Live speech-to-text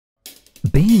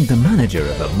Being the manager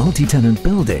of a multi-tenant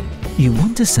building, you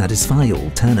want to satisfy all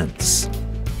tenants.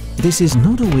 This is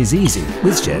not always easy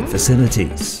with shared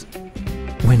facilities.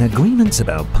 When agreements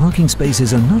about parking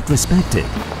spaces are not respected,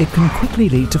 it can quickly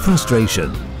lead to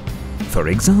frustration. For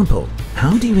example,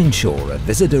 how do you ensure a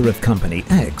visitor of Company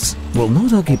X will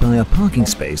not occupy a parking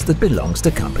space that belongs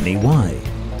to Company Y?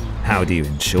 How do you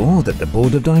ensure that the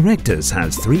Board of Directors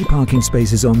has 3 parking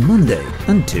spaces on Monday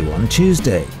and 2 on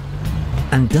Tuesday?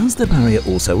 And does the barrier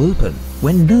also open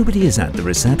when nobody is at the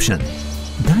reception?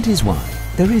 That is why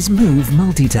there is MOOV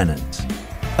Multi-Tenant,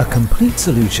 a complete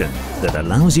solution that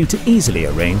allows you to easily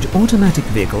arrange automatic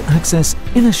vehicle access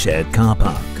in a shared car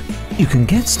park. You can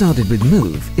get started with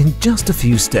MOOV in just a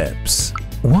few steps.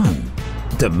 1.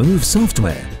 The MOOV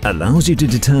software allows you to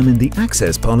determine the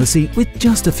access policy with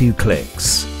just a few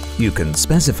clicks. You can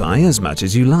specify as much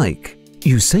as you like.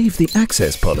 You save the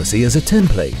access policy as a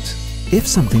template. If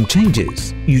something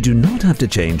changes, you do not have to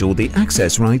change all the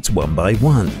access rights one by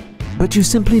one, but you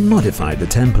simply modify the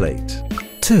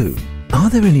template. 2. Are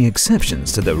there any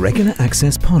exceptions to the regular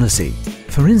access policy,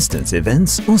 for instance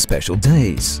events or special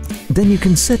days? Then you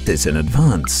can set this in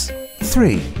advance.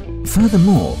 3.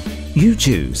 Furthermore, you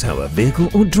choose how a vehicle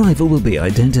or driver will be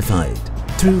identified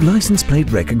through license plate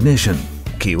recognition,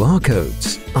 QR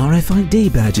codes,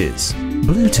 RFID badges,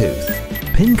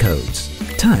 Bluetooth, PIN codes,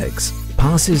 tags,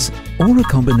 passes, or a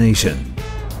combination.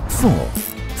 4.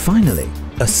 Finally,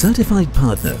 a certified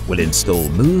partner will install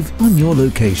MOOV on your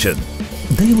location.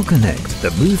 They will connect the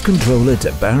MOOV controller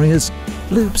to barriers,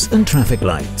 loops and traffic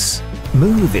lights.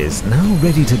 MOOV is now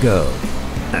ready to go.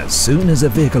 As soon as a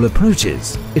vehicle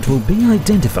approaches, it will be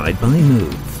identified by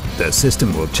MOOV. The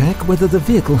system will check whether the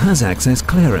vehicle has access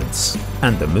clearance,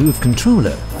 and the MOOV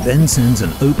controller then sends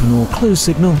an open or close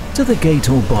signal to the gate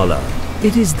or bollard.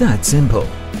 It is that simple.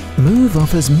 MOOV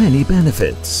offers many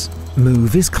benefits.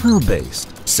 MOOV is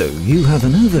cloud-based, so you have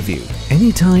an overview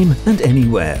anytime and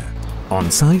anywhere,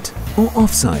 on-site or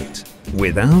off-site,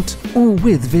 without or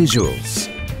with visuals.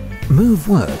 MOOV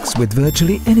works with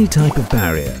virtually any type of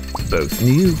barrier, both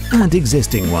new and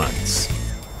existing ones.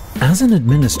 As an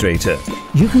administrator,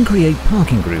 you can create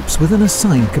parking groups with an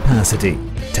assigned capacity.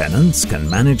 Tenants can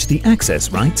manage the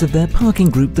access rights of their parking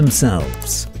group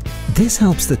themselves. This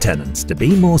helps the tenants to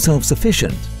be more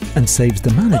self-sufficient and saves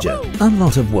the manager a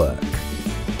lot of work.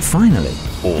 Finally,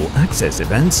 all access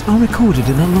events are recorded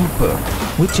in a logbook,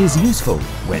 which is useful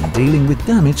when dealing with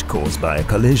damage caused by a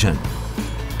collision.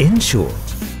 In short,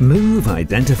 MOOV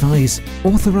identifies,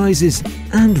 authorizes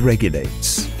and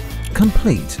regulates.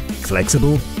 Complete,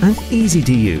 flexible and easy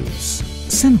to use.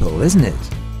 Simple, isn't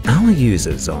it? Our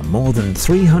users on more than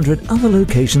 300 other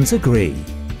locations agree.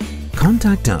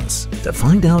 Contact us to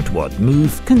find out what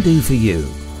MOOV can do for you.